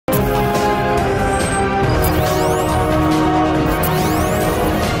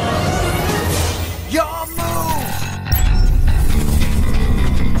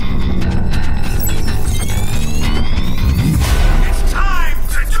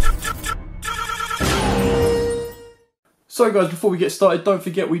So guys, before we get started, don't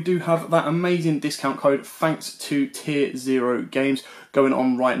forget we do have that amazing discount code thanks to Tier 0 Games going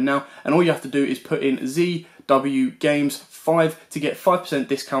on right now. And all you have to do is put in ZW Games 5 to get 5%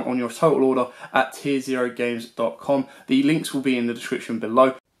 discount on your total order at tier0games.com. The links will be in the description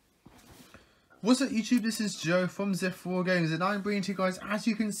below. What's up YouTube, this is Joe from Z4 Games and I'm bringing to you guys, as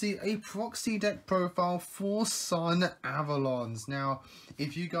you can see, a proxy deck profile for Sunavalons. Now,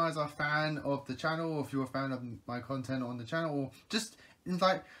 if you guys are a fan of the channel, or if you're a fan of my content on the channel, or just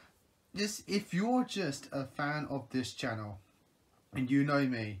if you're just a fan of this channel, and you know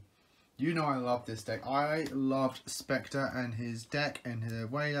me, you know I love this deck. I loved Spectre and his deck and the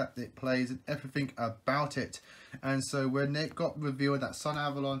way that it plays and everything about it. And so when it got revealed that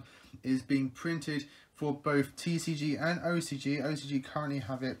Sunavalon is being printed for both TCG and OCG. OCG currently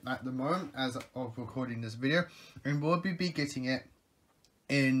have it at the moment as of recording this video, and we'll be getting it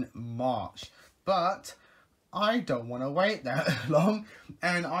in March. But I don't want to wait that long,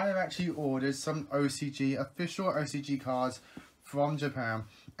 and I have actually ordered some official OCG cards from Japan,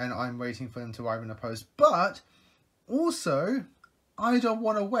 and I'm waiting for them to arrive in the post. But also, I don't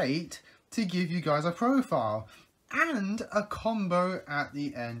want to wait to give you guys a profile and a combo at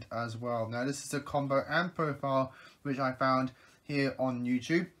the end as well. Now this is a combo and profile which I found here on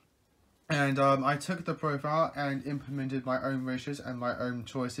YouTube, and I took the profile and implemented my own ratios and my own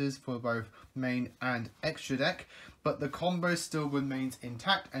choices for both main and extra deck, but the combo still remains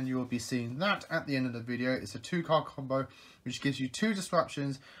intact, and you will be seeing that at the end of the video. It's a 2-card combo which gives you 2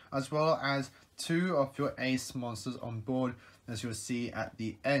 disruptions as well as 2 of your ace monsters on board, as you'll see at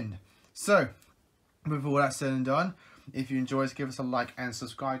the end. So with all that said and done, if you enjoy, give us a like and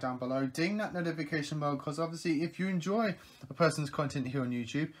subscribe down below. Ding that notification bell, because obviously if you enjoy a person's content here on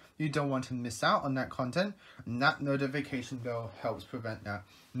YouTube, you don't want to miss out on that content, and that notification bell helps prevent that.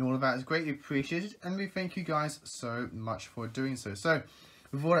 And all of that is greatly appreciated, and we thank you guys so much for doing so. So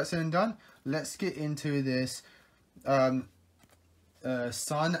with all that said and done, let's get into this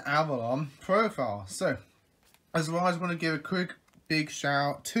Sunavalon profile. So as well, I just want to give a quick big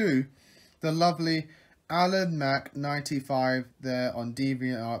shout out to the lovely Alan Mac 95 there on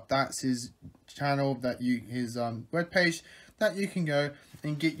DeviantArt. That's his channel, his webpage that you can go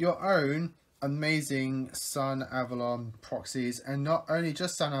and get your own amazing Sunavalon proxies. And not only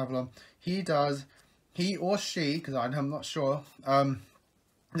just Sunavalon, he or she, because I'm not sure,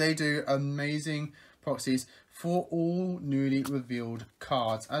 they do amazing proxies for all newly revealed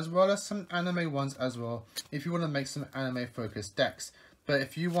cards, as well as some anime ones as well, if you want to make some anime focused decks. But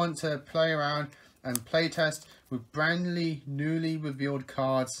if you want to play around and play test with newly revealed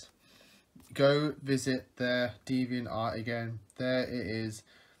cards, go visit their DeviantArt again. There it is,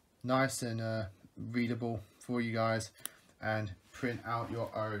 nice and readable for you guys, and print out your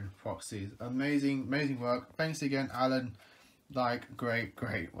own proxies. Amazing work. Thanks again, Alan.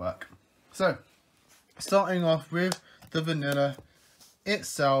 Great work. So starting off with the vanilla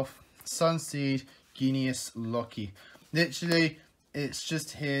itself, Sunseed Genius Lucky. Literally, it's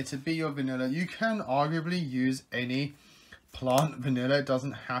just here to be your vanilla. You can arguably use any plant vanilla. It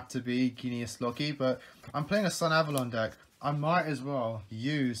doesn't have to be Genius Lucky, but I'm playing a Sunavalon deck. I might as well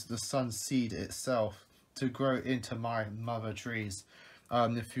use the Sunseed itself to grow into my mother trees.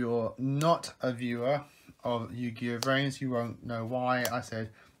 If you're not a viewer of Yu-Gi-Oh! Brains, you won't know why I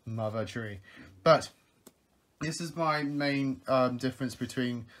said mother tree. But this is my main difference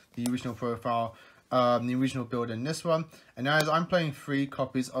between the original profile, the original build and this one. And as I'm playing 3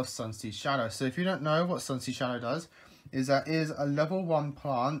 copies of Sunseed Shadow. So if you don't know what Sunseed Shadow does, is that it is a level 1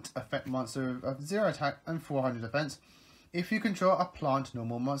 plant effect monster of 0 attack and 400 defense. If you control a plant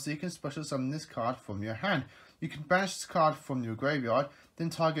normal monster, you can special summon this card from your hand. You can banish this card from your graveyard,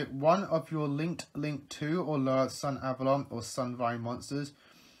 then target one of your linked Link 2 or lower Sunavalon or Sunvine monsters.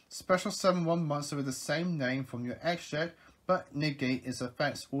 Special summon one monster with the same name from your extract, but negate its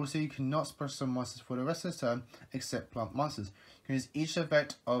effects. Also, you cannot special summon monsters for the rest of the turn except plant monsters. You can use each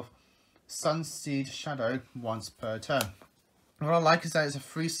effect of Sunseed Shadow once per turn. What I like is that it's a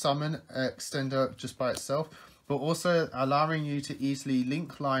free summon extender just by itself, but also allowing you to easily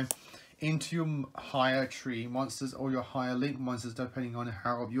link line into your higher tree monsters or your higher link monsters, depending on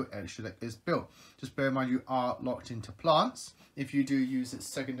how your extra deck is built. Just bear in mind you are locked into plants if you do use its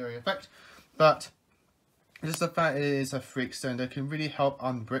secondary effect, but just the fact it is a free extender can really help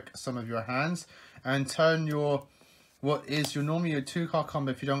unbrick some of your hands and turn your what is your normally a 2-card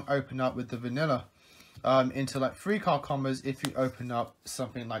combo, if you don't open up with the vanilla, into like 3-card combos if you open up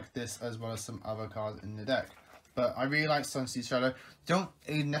something like this, as well as some other cards in the deck. But I really like Sunseed Shadow. Don't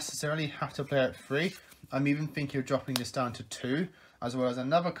necessarily have to play at 3. I'm even thinking of dropping this down to 2, as well as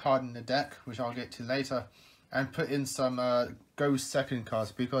another card in the deck, which I'll get to later, and put in some go second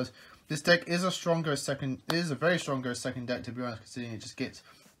cards, because this deck is a stronger second. It is a very stronger second deck, to be honest, considering it just gets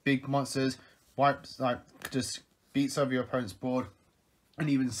big monsters, wipes, like just beats over your opponent's board, and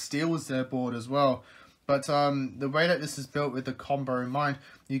even steals their board as well. But the way that this is built with the combo in mind,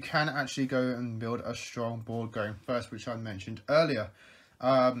 you can actually go and build a strong board going first, which I mentioned earlier.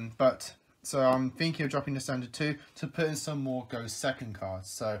 So I'm thinking of dropping this down to 2 to put in some more go second cards.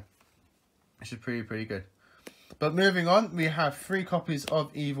 So which is pretty good. But moving on, we have 3 copies of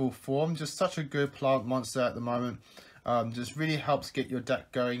Evil Form. Just such a good plant monster at the moment. Just really helps get your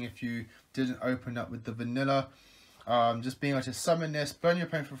deck going if you didn't open up with the vanilla. Just being able to summon this, burn your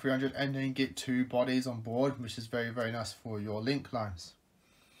opponent for 300, and then get 2 bodies on board, which is very nice for your link lines.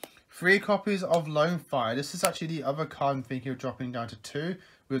 3 copies of Lone Fire. This is actually the other card I'm thinking of dropping down to 2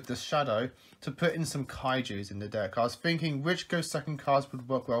 with the Shadow to put in some Kaijus in the deck. I was thinking which go second cards would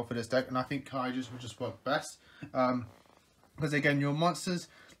work well for this deck, and I think Kaijus would just work best. Because again, your monsters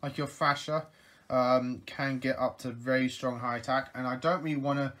like your Thrasher can get up to very strong high attack, and I don't really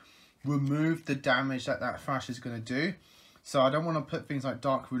want to remove the damage that Thrasher is going to do. So I don't want to put things like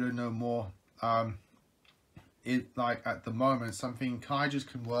Dark Ruler no more like at the moment. Something Kaijus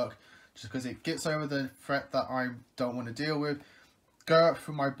can work just because it gets over the threat that I don't want to deal with. Go up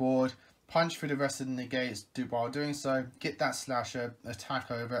through my board, punch through the rest of the negates, while doing so, get that slasher,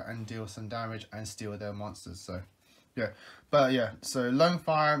 attack over and deal some damage and steal their monsters. So yeah, but yeah, so Lone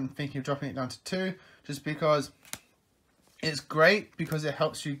Fire, I'm thinking of dropping it down to 2 just because it's great, because it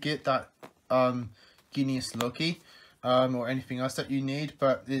helps you get that Genius Loki or anything else that you need,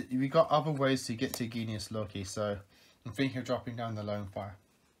 but we got other ways to get to Genius Loki, so I'm thinking of dropping down the Lone Fire.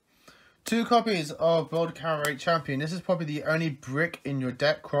 2 copies of World Carrot Champion. This is probably the only brick in your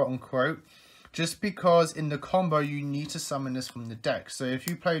deck, quote unquote, just because in the combo you need to summon this from the deck. So if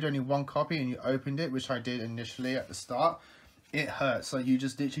you played only 1 copy and you opened it, which I did initially at the start, it hurts. Like you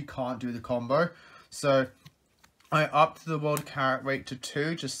just literally can't do the combo. So I upped the World Carrot rate to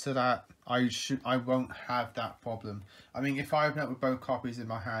 2 just so that I won't have that problem. I mean, if I open it with both copies in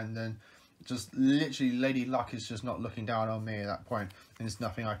my hand, then just literally Lady Luck is just not looking down on me at that point, and there's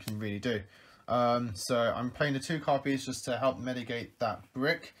nothing I can really do. So I'm playing the 2 copies just to help mitigate that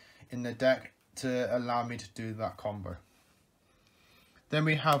brick in the deck to allow me to do that combo. Then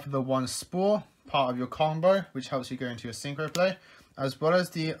we have the 1 Spore, part of your combo, which helps you go into your synchro play, as well as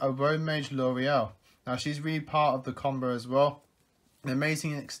the Aromage L'Oreal. Now she's really part of the combo as well. An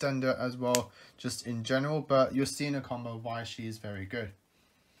amazing extender as well, just in general, but you'll see in a combo why she is very good.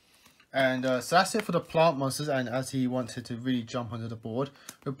 And so that's it for the plant monsters, and as he wanted to really jump onto the board,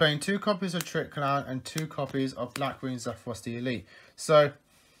 we're playing 2 copies of Trick Clown and 2 copies of Blackwing Zephyros the Elite. So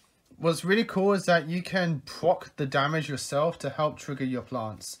what's really cool is that you can proc the damage yourself to help trigger your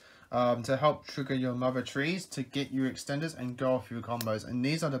plants, to help trigger your mother trees, to get your extenders and go off your combos, and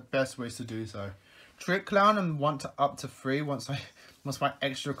these are the best ways to do so. Trick Clown and want to up to 3 once my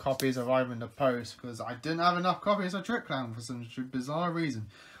extra copies arrive in the post, because I didn't have enough copies of Trick Clown for some bizarre reason.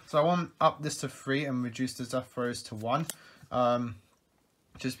 So I want to up this to 3 and reduce the Zephyros to 1.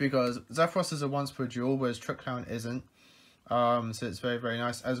 Just because Zephyros is a once per duel, whereas Trick Clown isn't. So it's very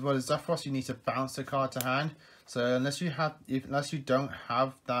nice. As well as Zephyros, you need to bounce the card to hand. So unless you don't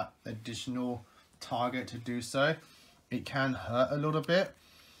have that additional target to do so, it can hurt a little bit.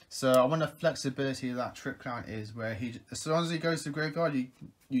 So I want the flexibility that Trick Clown is, where as long as he goes to the graveyard,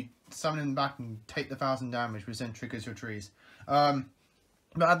 you summon him back and take the 1000 damage, which then triggers your trees.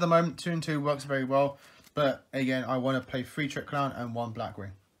 But at the moment, 2 and 2 works very well. But again, I want to play 3 Trick Clown and 1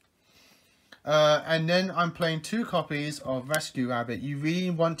 Blackwing. And then I'm playing 2 copies of Rescue Rabbit. You really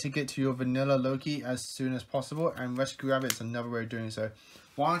want to get to your vanilla Loki as soon as possible, and Rescue Rabbit is another way of doing so.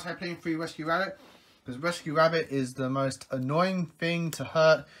 Why aren't I playing 3 Rescue Rabbit? Because Rescue Rabbit is the most annoying thing to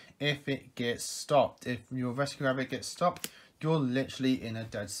hurt if it gets stopped. If your Rescue Rabbit gets stopped, you're literally in a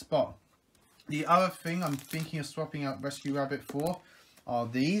dead spot. The other thing I'm thinking of swapping out Rescue Rabbit for are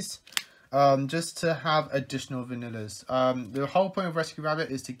these, just to have additional vanillas. The whole point of Rescue Rabbit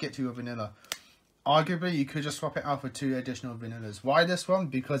is to get to your vanilla. Arguably, you could just swap it out for 2 additional vanillas. Why this one?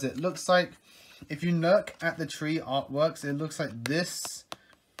 Because it looks like, if you look at the tree artworks, it looks like this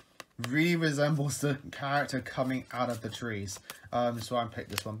really resembles the character coming out of the trees. So I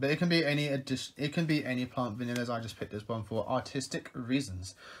picked this one, but it can be any plant vanillas. I just picked this one for artistic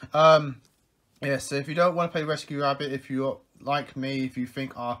reasons. Yeah, so if you don't want to play Rescue Rabbit, if you're like me, if you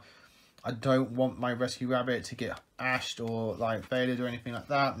think, I don't want my Rescue Rabbit to get ashed or like faded or anything like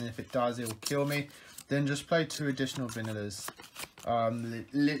that, and if it does, it will kill me, then just play 2 additional vanillas.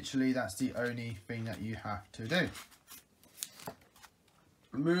 Literally, that's the only thing that you have to do.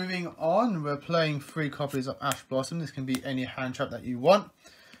 moving on, we're playing 3 copies of Ash Blossom. This can be any hand trap that you want.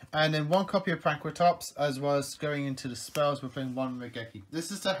 And then 1 copy of Prankratops, as well as going into the spells, we're playing 1 Regeki.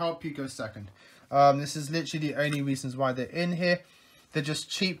 This is to help you go second. This is literally the only reasons why they're in here. They're just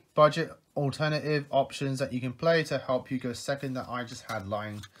cheap budget alternative options that you can play to help you go second that I just had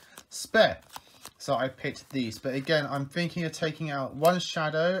lying spare. So I picked these. But again, I'm thinking of taking out 1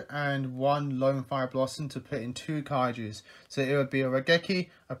 Shadow and 1 Lone Fire Blossom to put in 2 Kaijus. So it would be a Regeki,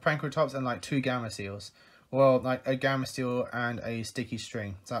 a Prankratops, and like 2 Gamma Seals. Well, like a Gamma Steel and a Sticky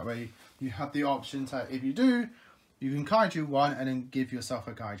String. So that way you have the option to, if you do, you can Kaiju 1 and then give yourself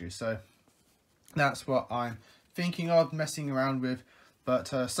a Kaiju. So that's what I'm thinking of messing around with. But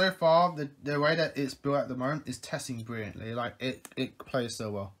so far, the way that it's built at the moment is testing brilliantly. Like, it plays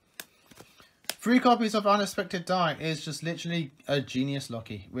so well. 3 copies of Unexpected Die is just literally a genius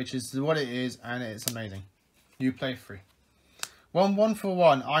lucky, which is what it is, and it's amazing. You play 3. 1 for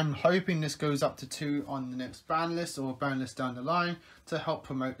 1. I'm hoping this goes up to 2 on the next ban list or ban list down the line to help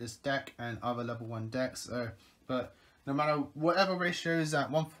promote this deck and other level 1 decks. But no matter whatever ratios that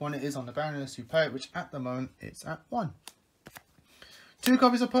 1 for 1 it is on the ban list, you play it, which at the moment it's at 1. 2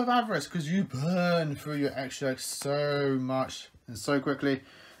 copies of Pearl of Avarice, because you burn through your extra deck so much and so quickly,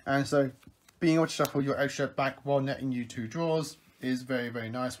 and so being able to shuffle your extra back while netting you 2 draws is very, very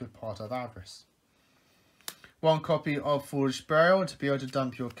nice with Pearl of Avarice. 1 copy of Foolish Burial to be able to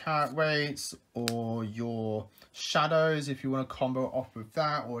dump your Carrot Weights or your Shadows if you want to combo off with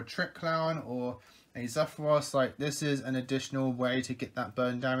that, or a Trick Clown or a Zephyros. Like, this is an additional way to get that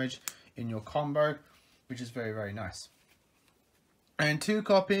burn damage in your combo, which is very, very nice. And 2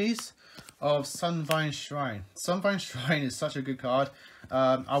 copies of Sunvine Shrine. Sunvine Shrine is such a good card.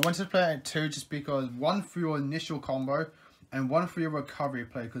 I wanted to play it at 2 just because 1 for your initial combo and 1 for your recovery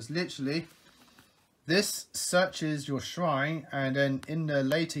play. Because literally, this searches your shrine, and then in the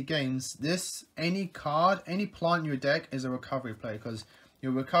later games, any card, any plant in your deck is a recovery play. Because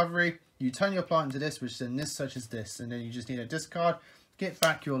your recovery, you turn your plant into this, which then this searches this, and then you just need a discard, get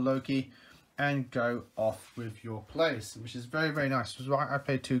back your Loki, and go off with your plays, which is very, very nice. Which is why I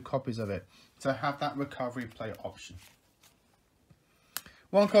played 2 copies of it, to have that recovery play option.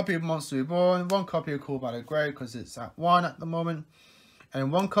 1 copy of Monster Reborn, 1 copy of Call by the Grave because it's at 1 at the moment,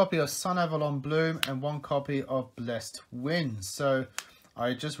 and 1 copy of Sunavalon Bloom, and 1 copy of Blessed Wind. So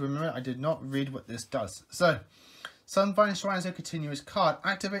I just remember I did not read what this does. So Sunvine Shrine is a continuous card.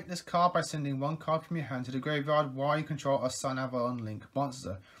 Activate this card by sending 1 card from your hand to the graveyard while you control a Sunavalon Link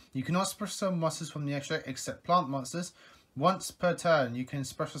monster. You cannot special summon monsters from the extra except plant monsters. Once per turn, you can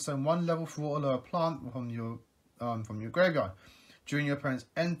special summon 1 level 4 or lower plant from your graveyard. During your opponent's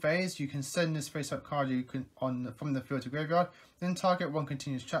end phase, you can send this face-up card from the field to graveyard. Then target 1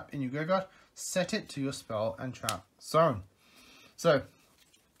 continuous trap in your graveyard. Set it to your spell and trap zone. So,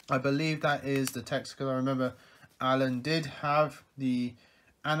 I believe that is the text, because I remember Alan did have the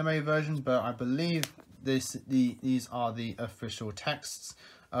anime version, but I believe these are the official texts.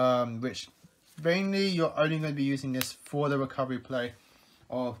 Which mainly you're only going to be using this for the recovery play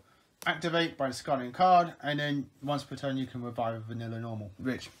of activate by discarding a card, and then once per turn you can revive a vanilla normal,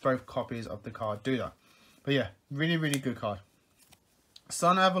 which both copies of the card do that. But yeah, really, really good card.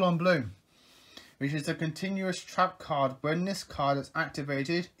 Sunavalon Bloom, which is a continuous trap card. When this card is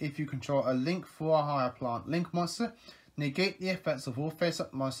activated, if you control a Link 4 or higher plant Link monster, negate the effects of all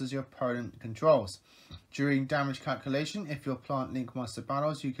face-up monsters your opponent controls. During damage calculation, if your plant Link monster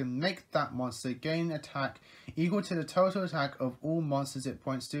battles, you can make that monster gain attack equal to the total attack of all monsters it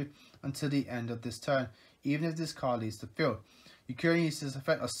points to until the end of this turn, even if this card leaves the field. You can only use this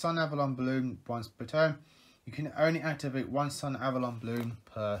effect of Sunavalon Bloom once per turn. You can only activate 1 Sunavalon Bloom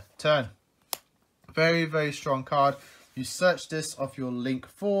per turn. Very, very strong card. You search this off your Link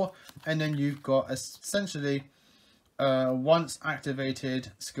 4, and then you've got essentially once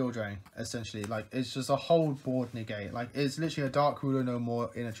activated skill drain, essentially. Like, it's just a whole board negate. Like, it's literally a Dark Ruler no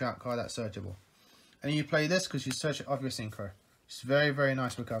more in a trap card that's searchable. And you play this because you search it off your synchro. It's a very, very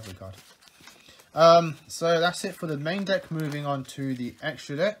nice recovery card. So that's it for the main deck. Moving on to the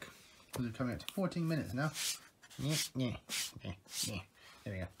extra deck. We're coming up to 14 minutes now. There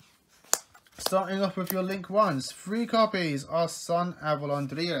we go. Starting off with your Link 1s. 3 copies are Sunavalon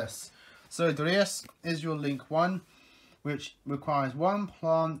Dryas. So Dryas is your Link 1, which requires 1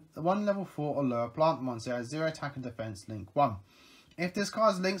 level 4 or lower plant monster, has 0 attack and defense, Link 1. If this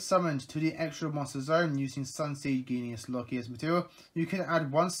card is Link summoned to the extra monster zone using Sunseed Genius Loki as material, you can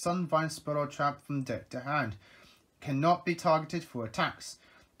add 1 Sunvine spell or trap from deck to hand. Cannot be targeted for attacks,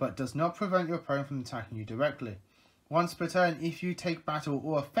 but does not prevent your opponent from attacking you directly. Once per turn, if you take battle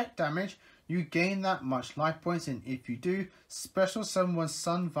or effect damage, you gain that much life points, and if you do, special summon one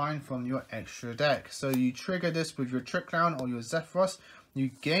Sunvine from your extra deck. So you trigger this with your Trick Clown or your Zephyros,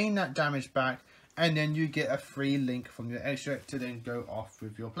 you gain that damage back, and then you get a free link from your extra deck to then go off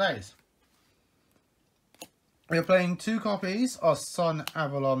with your plays. We're playing 2 copies of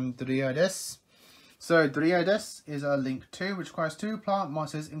Sunavalon Dryads. So Dryads is a Link 2, which requires 2 plant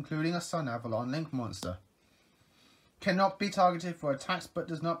monsters, including a Sunavalon Link monster. Cannot be targeted for attacks, but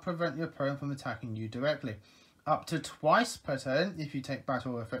does not prevent your opponent from attacking you directly. Up to twice per turn, if you take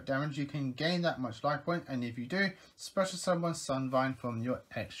battle effect damage, you can gain that much life point, and if you do, special summon Sunvine from your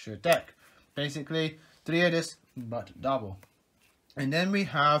extra deck. Basically, Dryads, but double. And then we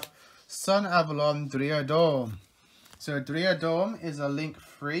have Sunavalon Dryadorm. So Dryadorm is a Link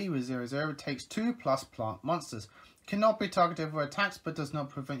 3 with 0/0. It takes 2+ plant monsters. Cannot be targeted for attacks, but does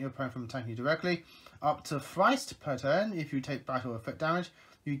not prevent your opponent from attacking you directly. Up to thrice per turn, if you take battle effect damage,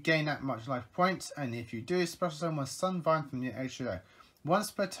 you gain that much life points, and if you do, special summon Sunvine from your extra deck.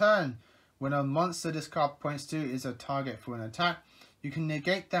 Once per turn, when a monster this card points to is a target for an attack, you can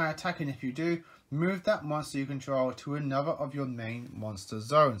negate that attack, and if you do, move that monster you control to another of your main monster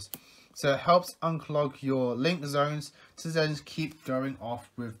zones. So it helps unclog your link zones to then keep going off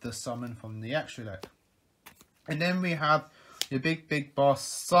with the summon from the extra deck. And then we have your big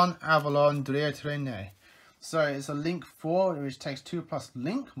boss, Sunavalon Dryads. So it's a Link 4 which takes 2+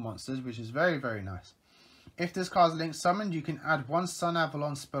 Link monsters, which is very nice. If this card is Link summoned, you can add 1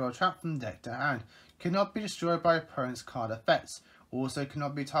 Sunavalon spell or trap from deck to hand. Cannot be destroyed by opponent's card effects. Also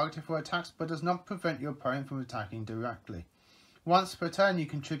cannot be targeted for attacks, but does not prevent your opponent from attacking directly. Once per turn, you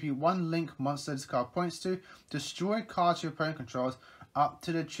contribute 1 Link monster this card points to. Destroy cards your opponent controls up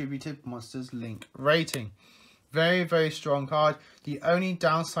to the attributed monster's Link rating. Very strong card. The only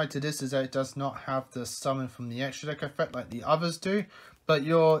downside to this is that it does not have the summon from the extra deck effect like the others do. But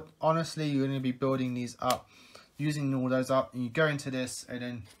you're going to be building these up, using all those up, and you go into this, and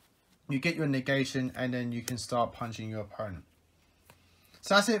then you get your negation, and then you can start punching your opponent.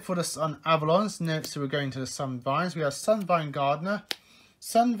 So that's it for the Sunavalons. Next, we're going to the Sunvines. We have Sunvine Gardener,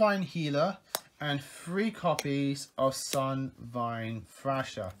 Sunvine Healer, and 3 copies of Sunvine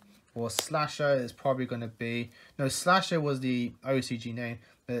Thrasher. Or Slasher is probably going to be... No, Slasher was the OCG name,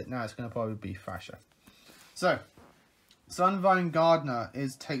 but now it's going to probably be Thrasher. So, Sunvine Gardener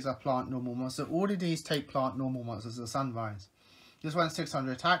takes a plant normal monster. All of these take plant normal monsters, the Sunvines. This one's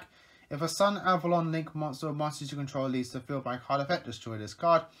 600 attack. If a Sunavalon Link monster or monsters you control leaves the field by card effect, destroy this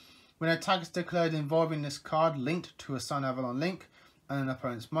card. When an attack is declared involving this card linked to a Sunavalon Link and an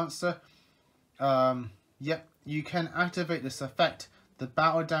opponent's monster, you can activate this effect. The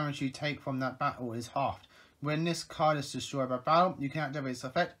battle damage you take from that battle is halved. When this card is destroyed by battle, you can activate this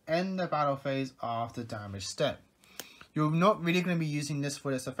effect, end the battle phase after damage step. You're not really going to be using this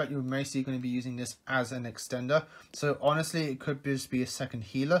for this effect. You're mostly going to be using this as an extender. So honestly, it could just be a second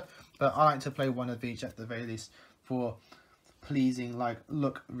healer. But I like to play one of each at the very least for pleasing,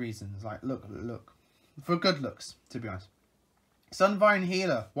 look reasons. Look. For good looks, to be honest. Sunvine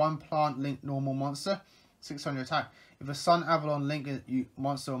Healer, 1 plant link normal monster, 600 attack. If a Sunavalon Link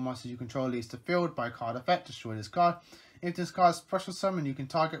monster or monsters you control leaves the field by card effect, destroy this card. If this card is special summon, you can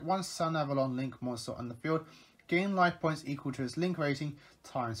target 1 Sunavalon Link monster on the field. Gain life points equal to its Link rating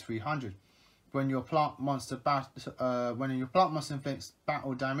times 300. When your plant monster inflicts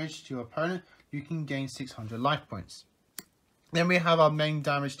battle damage to your opponent, you can gain 600 life points. Then we have our main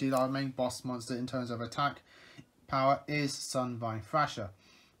damage dealer, our main boss monster in terms of attack power is Sunvine Thrasher.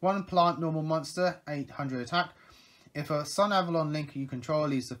 1 plant normal monster, 800 attack. If a Sunavalon Link you control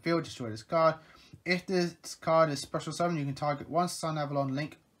leaves the field, destroy this card. If this card is special summon, you can target 1 Sunavalon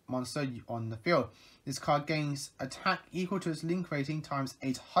Link monster on the field. This card gains attack equal to its Link rating times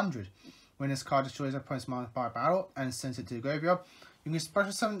 800. When this card destroys opponent's monster by battle and sends it to the graveyard, you can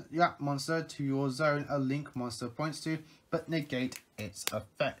special summon that monster to your zone a Link monster points to, but negate its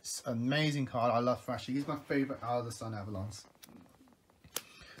effects. Amazing card. I love Thrasher. He's my favourite out of the Sunavalons.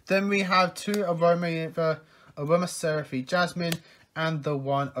 Then we have 2 Aromatherapy Jasmine and the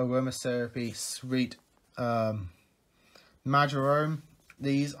 1 Aromatherapy Sweet Marjoram.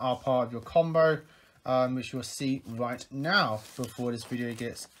 These are part of your combo, which you'll see right now before this video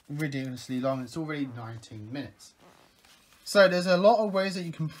gets ridiculously long. It's already 19 minutes. So there's a lot of ways that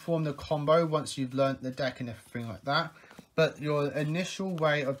you can perform the combo once you've learnt the deck and everything like that. But your initial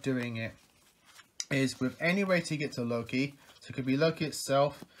way of doing it is with any way to get to Loki. So it could be Loki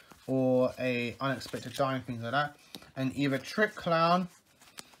itself or a unexpected dying, things like that. And either Trick Clown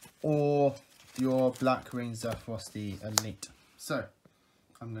or your Black Ring Zephyros the Elite. So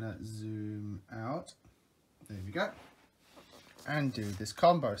I'm going to zoom out. There we go. And do this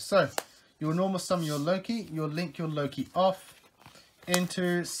combo. So You'll normal summon your Loki. You'll link your Loki off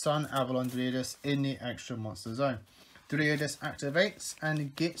into Sun Avalon Dryadus in the extra monster zone. Dryadus activates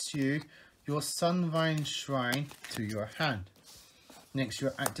and gets you your Sunvine Shrine to your hand. Next,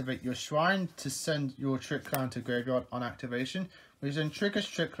 you'll activate your Shrine to send your Trick Clown to graveyard on activation, which then triggers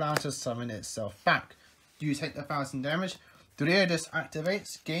Trick Clown to summon itself back. You take the 1000 damage. Dryadus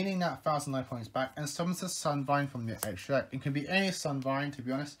activates, gaining that 1000 life points back, and summons the Sunvine from your extra deck. It can be any Sunvine, to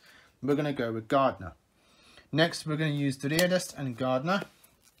be honest. We're going to go with Gardener. Next, we're going to use Dryadus and Gardener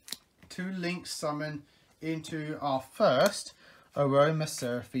to link summon into our first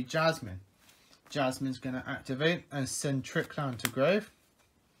Aromatherapy Jasmine. Jasmine's going to activate and send Trick Clown to grave,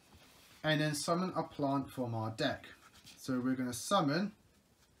 and then summon a plant from our deck. So we're going to summon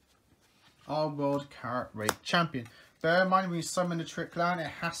our World Carrot Rate Champion. Bear in mind, when you summon the Trick Clown,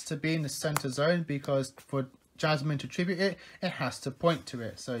 it has to be in the center zone, because for Jasmine to tribute it, it has to point to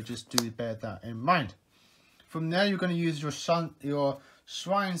it. So just do bear that in mind. From there, you're going to use your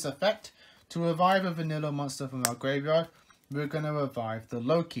Shrine's effect to revive a vanilla monster from our graveyard. We're going to revive the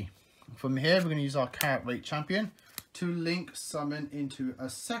Loki. From here, we're going to use our Carrot Rate Champion to link summon into a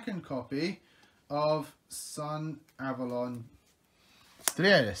second copy of Sun Avalon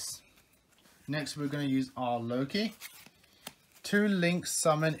Dryadus. Next, we're going to use our Loki to link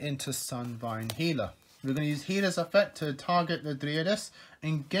summon into Sunvine Healer. We're going to use Healer's effect to target the Dryadus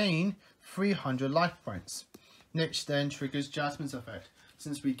and gain 300 life points. Next, then triggers Jasmine's effect.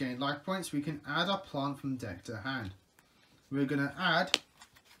 Since we gain life points, we can add a plant from deck to hand. We're going to add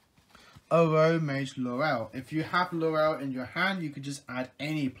Mage Laurel. If you have Laurel in your hand, you could just add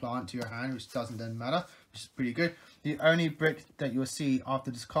any plant to your hand, which doesn't then matter, which is pretty good. The only brick that you'll see after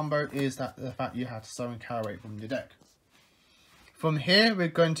this combo is that the fact you have to summon Carrot Rate from your deck. From here, we're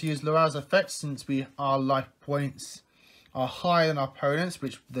going to use Laurel's effect, since our life points are higher than our opponents,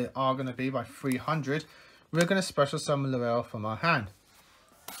 which they are going to be by 300. We're going to special summon Laurel from our hand.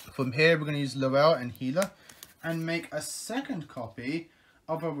 From here, we're going to use Laurel and Healer and make a second copy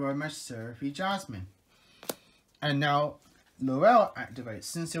of Aromatherapy Jasmine. And now Laurel activates.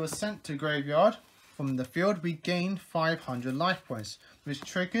 Since it was sent to graveyard from the field, we gain 500 life points, which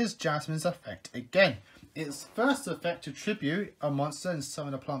triggers Jasmine's effect again. Its first effect to tribute a monster and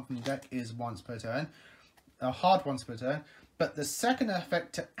summon a plant from the deck is once per turn, a hard once per turn, but the second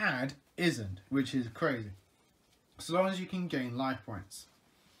effect to add isn't, which is crazy, so long as you can gain life points.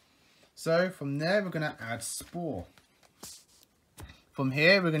 So from there, we're going to add Spore. From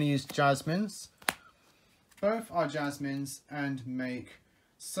here, we're going to use Jasmines, both our Jasmines, and make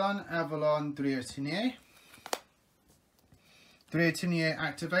Sun Avalon Dryadus. Dryadus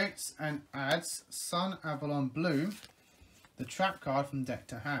activates and adds Sun Avalon Bloom, the trap card from deck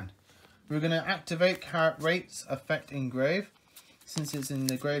to hand. We're going to activate Carrot Rate's effect in grave. Since it's in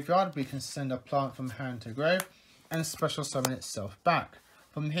the graveyard, we can send a plant from hand to grave and special summon itself back.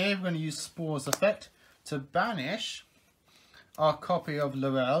 From here, we're going to use Spore's effect to banish our copy of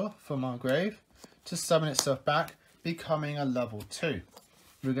Laurel from our grave to summon itself back, becoming a level 2.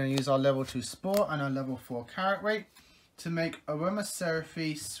 We're going to use our level 2 Spore and our level 4 Carrot Rate to make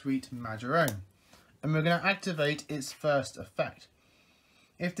Aromatherapy Sweet Majaron. And we're going to activate its first effect.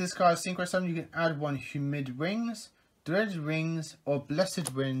 If this card is synchro summon, you can add one Humid Rings, Dread Rings, or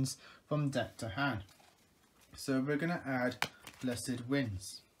Blessed Winds from deck to hand. So we're going to add Blessed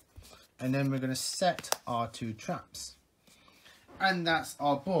Winds. And then we're going to set our 2 traps. And that's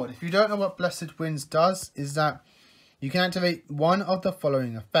our board. If you don't know what Blessed Winds does, is that you can activate one of the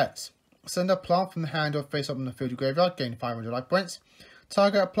following effects. Send a plant from the hand or face up on the field to graveyard, gain 500 life points.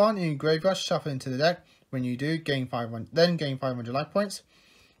 Target a plant in your graveyard, shuffle into the deck. When you do, gain 500 life points.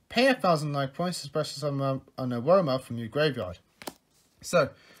 Pay 1,000 life points to special summon an Aroma from your graveyard. So,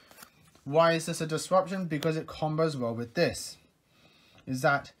 why is this a disruption? Because it combos well with this. Is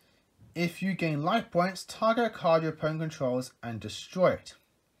that if you gain life points, target a card your opponent controls and destroy it.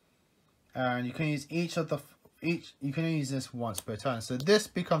 And you can use you can use this once per turn. So this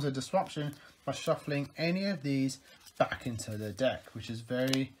becomes a disruption by shuffling any of these back into the deck, which is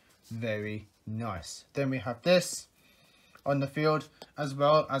very, very nice. Then we have this on the field, as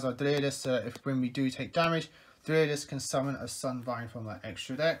well as our Dryadus. When we do take damage, Dryadus can summon a Sunvine from our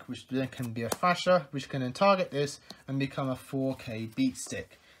extra deck, which then can be a Thrasher, which can then target this and become a 4k beat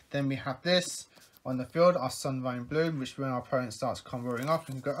stick. Then we have this on the field, our Sunvine Bloom, which when our opponent starts comboing off,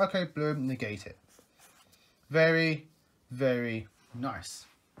 we can go, okay, Bloom, negate it. Very, very nice.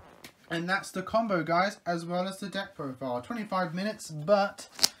 And that's the combo, guys, as well as the deck profile. 25 minutes, but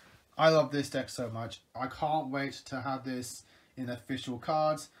I love this deck so much. I can't wait to have this in official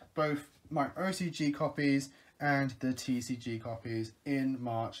cards, both my OCG copies and the TCG copies in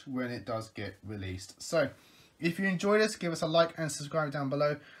March when it does get released. So if you enjoyed this, give us a like and subscribe down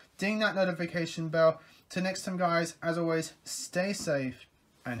below. Ding that notification bell. Till next time, guys, as always, stay safe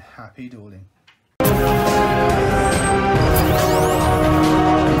and happy dueling.